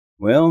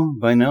Well,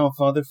 by now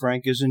Father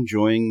Frank is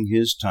enjoying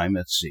his time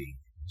at sea,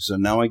 so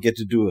now I get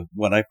to do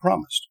what I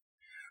promised.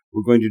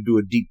 We're going to do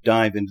a deep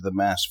dive into the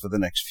Mass for the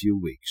next few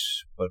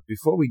weeks. But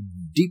before we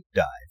deep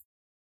dive,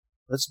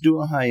 let's do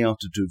a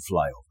high-altitude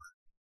flyover.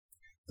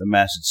 The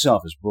Mass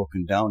itself is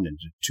broken down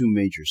into two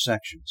major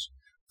sections.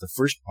 The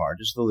first part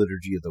is the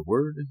Liturgy of the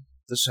Word.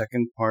 The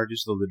second part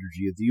is the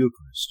Liturgy of the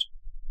Eucharist.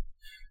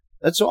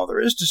 That's all there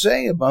is to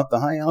say about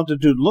the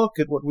high-altitude look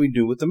at what we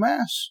do with the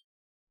Mass.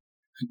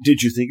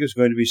 Did you think it was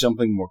going to be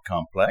something more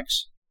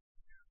complex?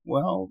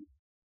 Well,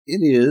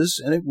 it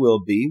is, and it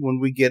will be when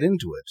we get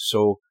into it.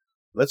 So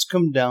let's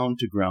come down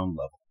to ground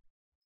level.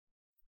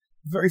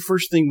 The very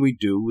first thing we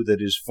do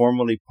that is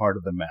formally part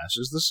of the Mass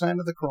is the sign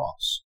of the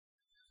cross.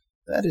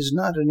 That is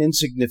not an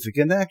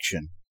insignificant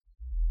action.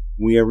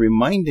 We are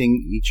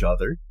reminding each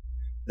other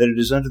that it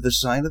is under the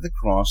sign of the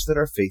cross that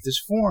our faith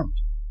is formed.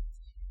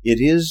 It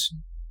is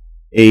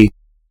a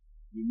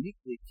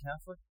uniquely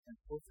Catholic and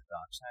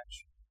Orthodox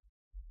action,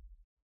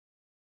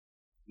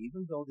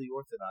 even though the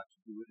Orthodox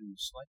do it in a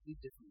slightly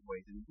different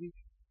way than we do.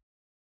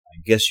 I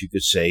guess you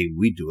could say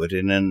we do it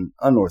in an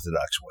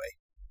unorthodox way.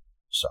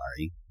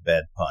 Sorry,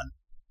 bad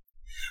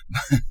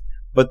pun.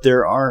 But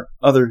there are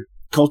other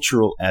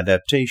cultural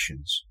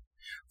adaptations.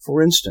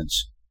 For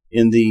instance,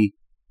 in the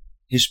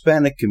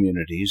Hispanic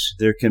communities,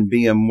 there can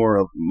be a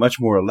much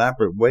more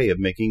elaborate way of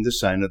making the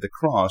sign of the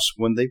cross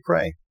when they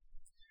pray.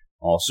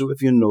 Also,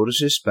 if you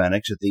notice,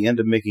 Hispanics at the end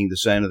of making the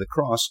sign of the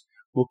cross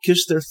will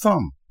kiss their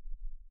thumb.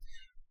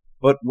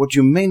 But what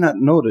you may not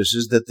notice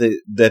is that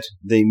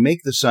they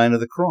make the sign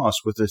of the cross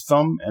with their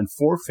thumb and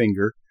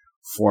forefinger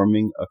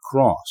forming a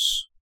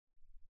cross.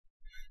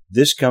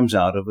 This comes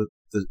out of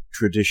the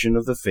tradition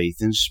of the faith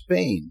in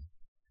Spain.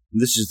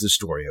 This is the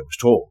story I was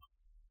told.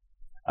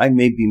 I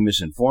may be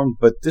misinformed,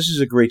 but this is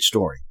a great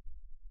story.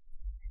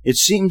 It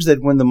seems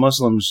that when the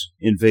Muslims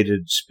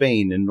invaded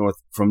Spain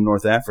from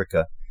North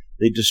Africa,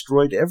 they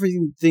destroyed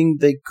everything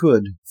they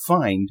could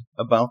find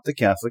about the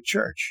Catholic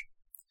Church.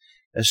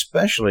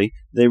 Especially,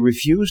 they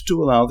refused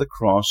to allow the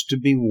cross to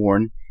be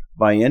worn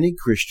by any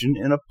Christian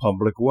in a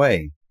public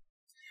way.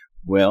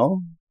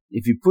 Well,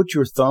 if you put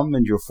your thumb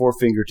and your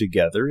forefinger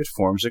together, it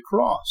forms a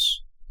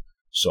cross.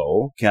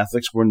 So,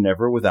 Catholics were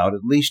never without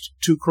at least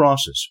two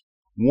crosses,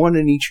 one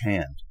in each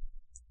hand.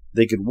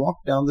 They could walk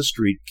down the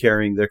street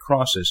carrying their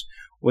crosses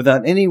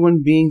without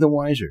anyone being the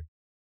wiser.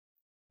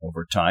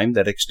 Over time,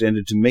 that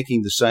extended to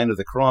making the sign of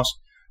the cross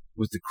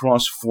with the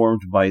cross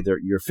formed by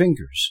your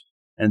fingers.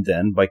 And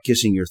then, by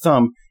kissing your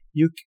thumb,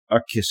 you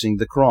are kissing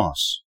the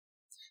cross.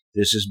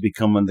 This has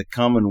become the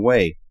common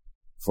way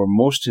for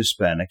most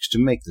Hispanics to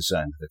make the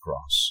sign of the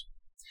cross.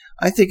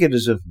 I think it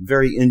is a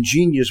very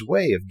ingenious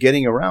way of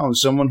getting around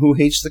someone who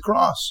hates the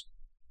cross.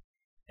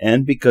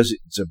 And because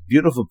it's a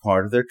beautiful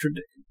part of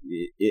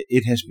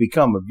it has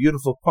become a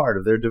beautiful part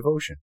of their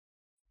devotion.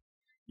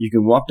 You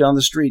can walk down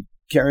the street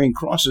carrying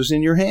crosses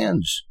in your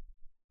hands.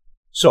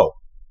 So,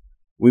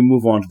 we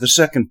move on to the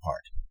second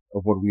part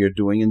of what we are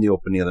doing in the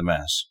opening of the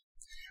Mass.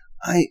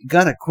 I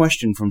got a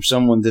question from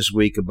someone this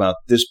week about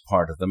this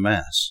part of the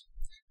Mass.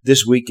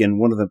 This week in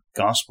one of the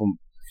Gospels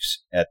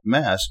at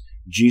Mass,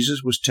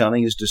 Jesus was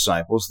telling his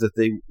disciples that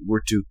they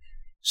were to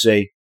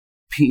say,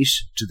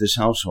 "Peace to this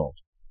household."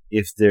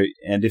 If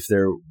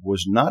there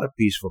was not a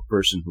peaceful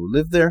person who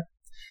lived there,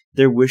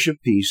 their wish of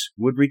peace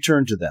would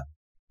return to them.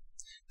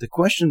 The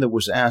question that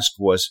was asked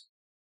was,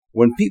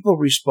 when people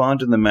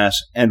respond in the Mass,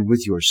 "and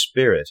with your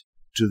spirit,"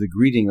 to the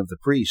greeting of the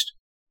priest,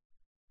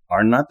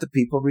 are not the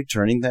people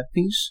returning that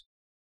peace?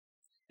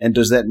 And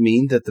does that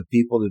mean that the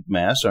people at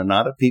Mass are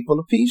not a people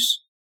of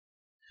peace?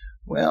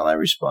 Well, I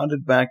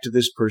responded back to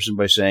this person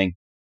by saying,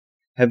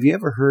 have you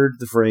ever heard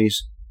the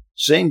phrase,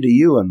 "Same to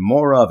you and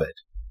more of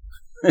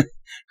it"?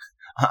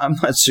 I'm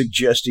not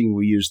suggesting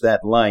we use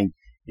that line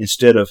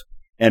instead of,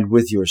 "and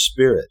with your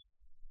spirit."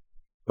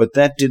 But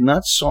that did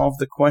not solve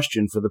the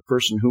question for the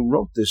person who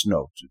wrote this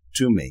note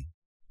to me.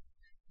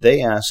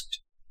 They asked,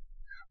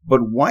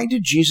 but why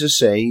did Jesus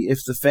say,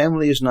 if the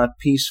family is not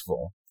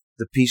peaceful,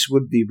 the peace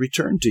would be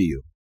returned to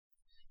you?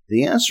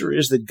 The answer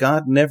is that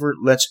God never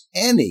lets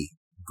any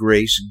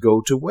grace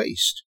go to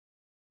waste.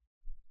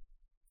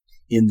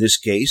 In this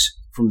case,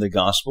 from the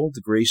Gospel,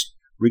 the grace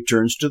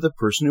returns to the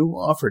person who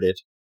offered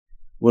it,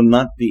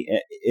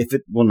 if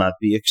it will not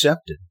be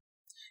accepted.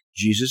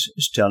 Jesus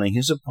is telling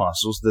his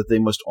apostles that they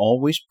must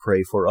always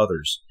pray for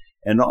others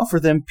and offer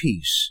them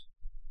peace,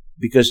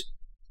 because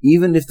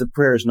even if the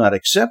prayer is not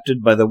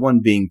accepted by the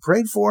one being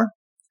prayed for,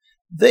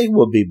 they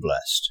will be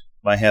blessed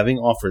by having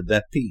offered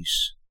that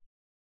peace.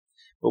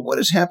 But what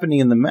is happening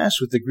in the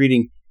Mass with the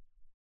greeting,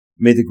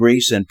 "May the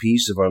grace and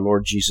peace of our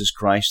Lord Jesus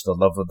Christ, the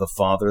love of the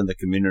Father, and the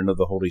communion of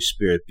the Holy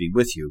Spirit be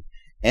with you,"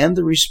 and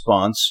the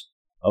response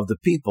of the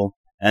people,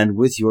 "and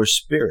with your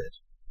spirit,"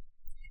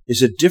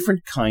 is a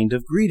different kind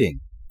of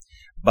greeting.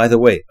 By the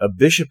way, a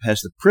bishop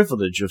has the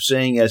privilege of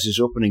saying as his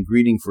opening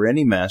greeting for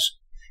any Mass,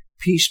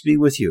 "Peace be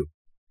with you."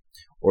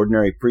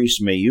 Ordinary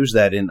priests may use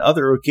that in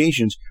other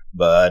occasions,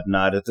 but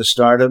not at the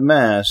start of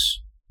Mass.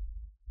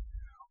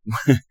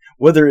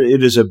 Whether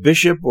it is a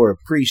bishop or a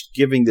priest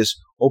giving this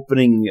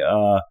opening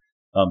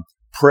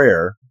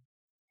prayer,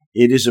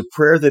 it is a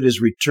prayer that is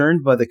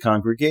returned by the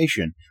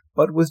congregation,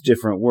 but with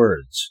different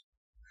words.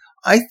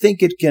 I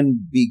think it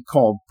can be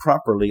called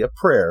properly a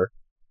prayer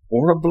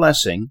or a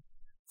blessing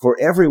for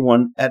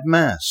everyone at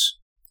Mass.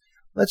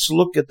 Let's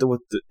look at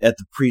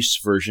the priest's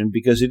version,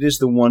 because it is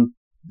the one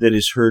that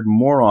is heard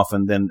more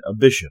often than a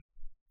bishop.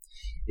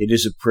 It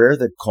is a prayer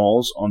that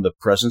calls on the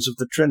presence of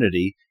the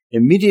Trinity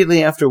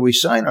immediately after we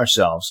sign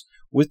ourselves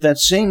with that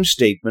same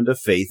statement of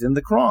faith in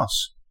the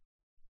cross.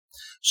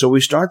 So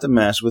we start the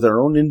Mass with our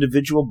own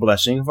individual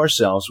blessing of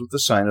ourselves with the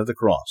sign of the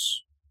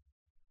cross.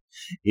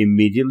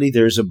 Immediately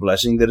there is a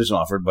blessing that is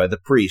offered by the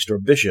priest or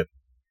bishop,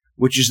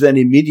 which is then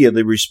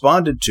immediately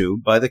responded to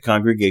by the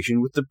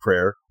congregation with the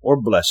prayer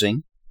or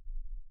blessing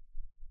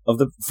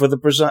for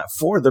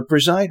the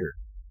presider.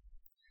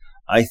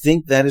 I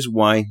think that is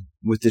why,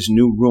 with this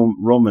new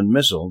Roman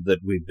Missal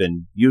that we've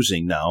been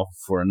using now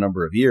for a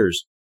number of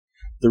years,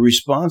 the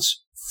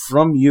response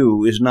from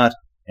you is not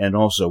 "and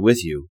also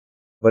with you,"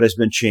 but has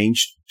been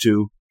changed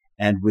to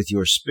 "and with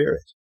your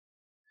spirit."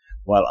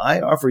 While I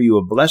offer you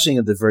a blessing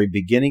at the very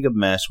beginning of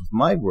Mass with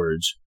my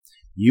words,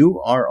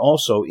 you are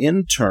also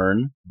in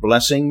turn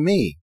blessing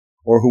me,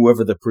 or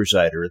whoever the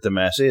presider at the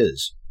Mass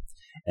is.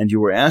 And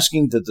you are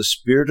asking that the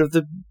spirit of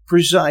the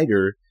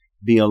presider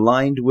be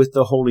aligned with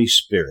the Holy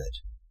Spirit.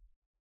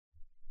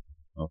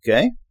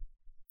 Okay?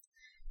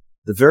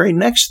 The very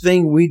next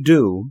thing we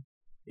do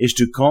is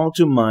to call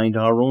to mind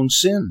our own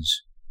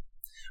sins.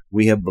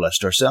 We have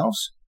blessed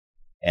ourselves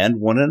and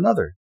one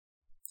another.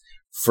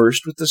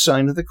 First with the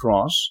sign of the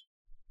cross,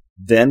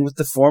 then with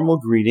the formal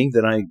greeting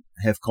that I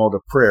have called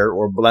a prayer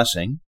or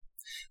blessing.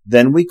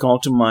 Then we call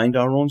to mind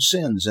our own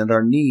sins and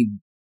our need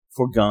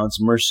for God's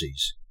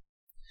mercies.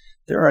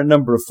 There are a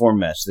number of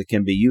formats that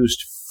can be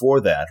used for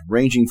that,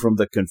 ranging from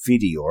the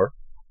Confiteor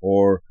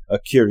or a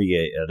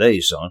Kyrie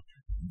eleison.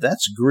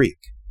 That's Greek.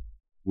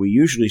 We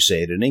usually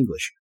say it in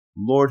English,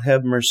 "Lord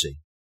have mercy."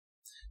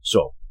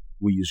 So,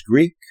 we use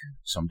Greek,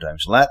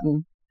 sometimes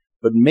Latin,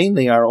 but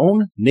mainly our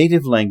own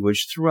native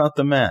language throughout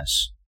the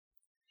Mass.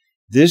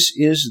 This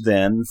is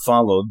then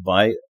followed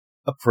by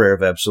a prayer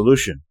of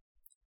absolution.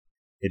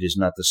 It is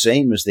not the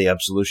same as the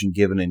absolution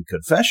given in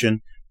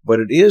confession, but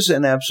it is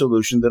an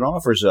absolution that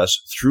offers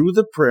us, through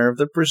the prayer of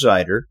the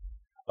presider,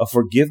 a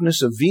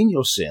forgiveness of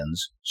venial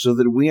sins, so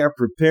that we are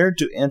prepared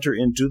to enter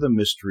into the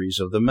mysteries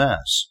of the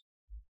Mass.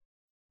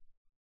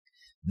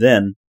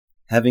 Then,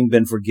 having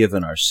been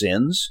forgiven our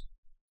sins,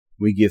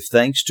 we give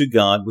thanks to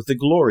God with the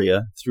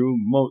Gloria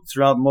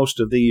throughout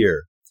most of the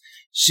year.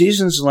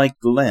 Seasons like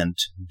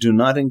Lent do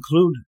not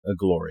include a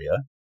Gloria,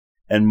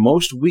 and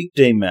most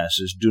weekday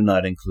Masses do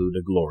not include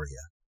a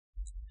Gloria.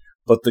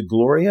 But the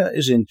Gloria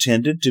is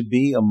intended to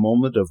be a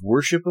moment of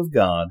worship of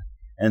God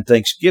and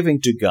thanksgiving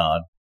to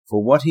God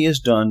for what He has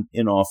done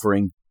in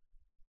offering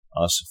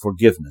us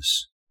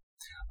forgiveness.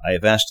 I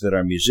have asked that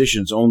our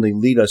musicians only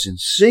lead us in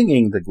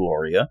singing the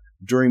Gloria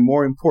during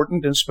more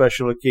important and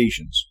special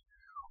occasions.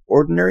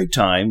 Ordinary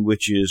time,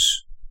 which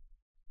is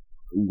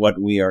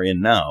what we are in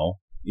now,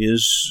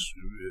 is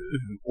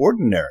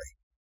ordinary.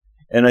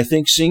 And I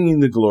think singing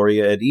the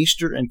Gloria at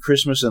Easter and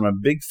Christmas and on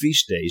big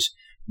feast days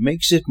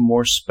makes it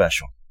more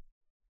special.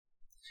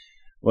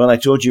 Well, I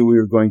told you we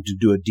were going to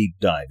do a deep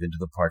dive into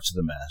the parts of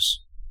the Mass,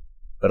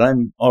 but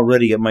I'm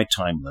already at my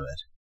time limit,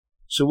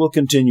 so we'll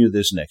continue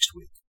this next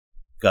week.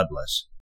 God bless.